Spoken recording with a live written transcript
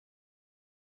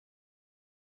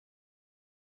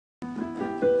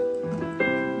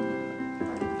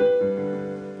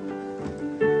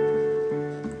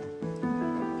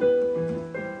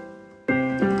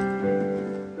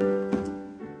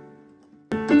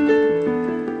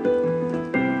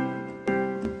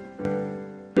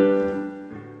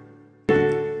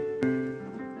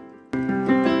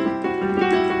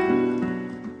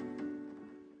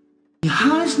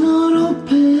is not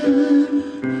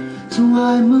open, so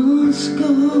I must go.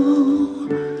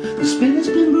 The spell has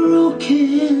been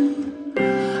broken,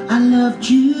 I loved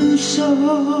you so.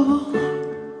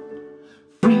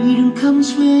 Freedom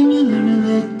comes when you learn to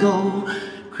let go.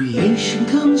 Creation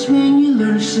comes when you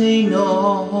learn to say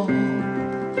no.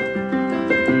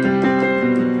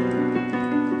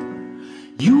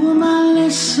 You were my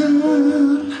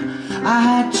lesson I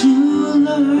had to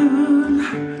learn.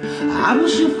 I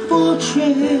was your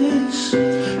fortress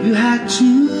you had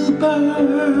to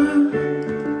burn.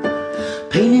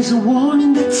 Pain is a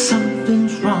warning that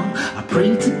something's wrong. I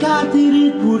pray to God that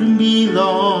it wouldn't be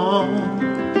long.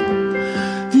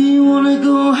 Do you wanna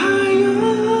go higher?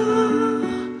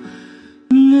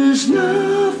 There's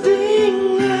nothing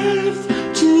left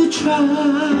to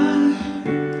try.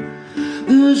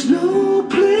 There's no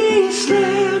place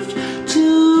left to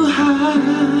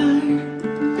hide.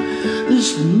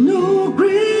 There's no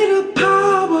greater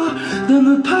power than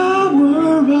the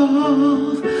power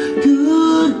of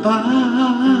goodbye.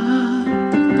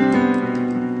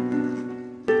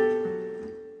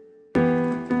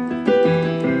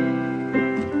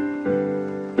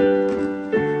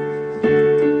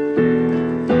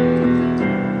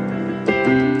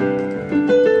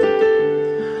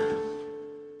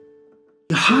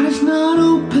 Your heart is not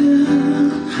open,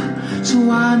 so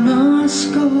I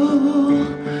must go.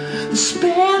 The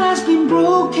spell has been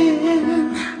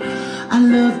broken, I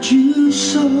loved you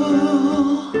so.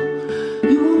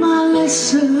 You were my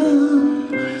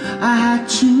lesson I had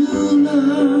to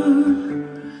learn.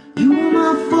 You were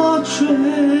my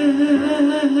fortress.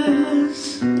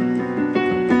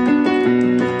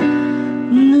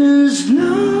 There's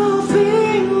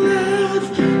nothing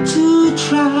left to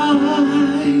try.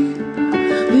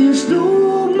 There's no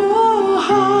more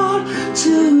heart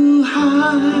to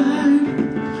hide.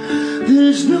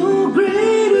 There's no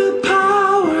greater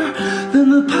power than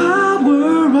the power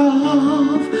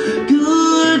of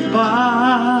goodbye.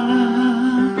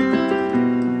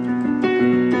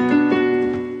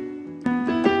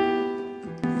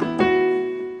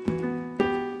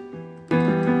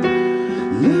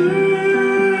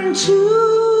 Learn to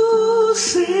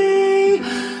say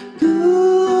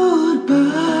goodbye.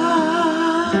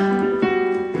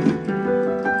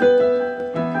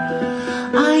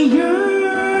 I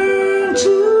yearn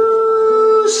to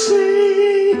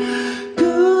say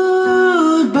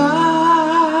goodbye.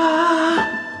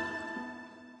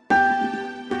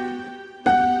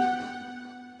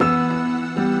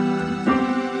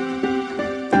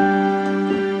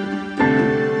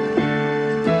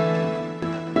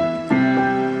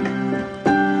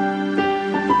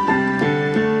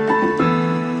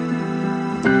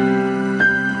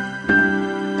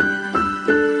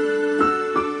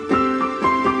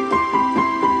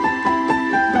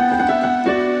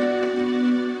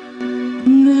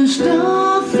 There's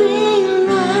nothing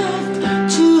left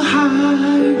to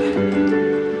hide.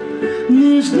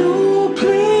 There's no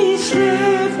place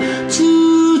left to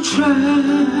try.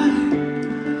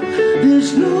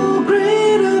 There's no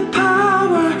greater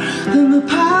power than the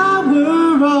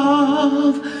power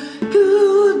of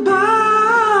goodbye.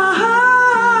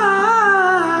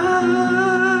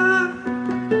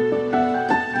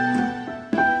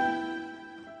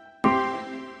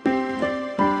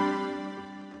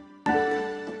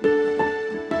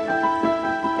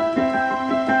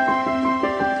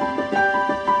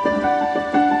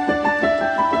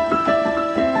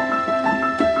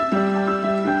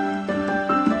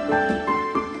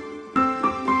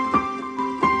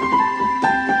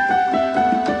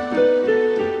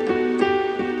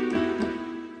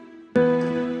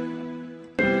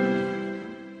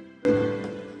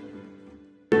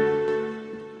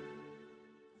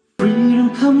 Freedom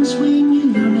comes when you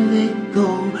learn to let go.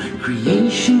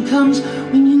 Creation comes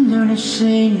when you learn to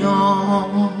say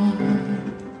no.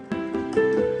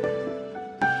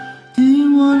 Do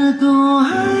you wanna go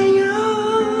high?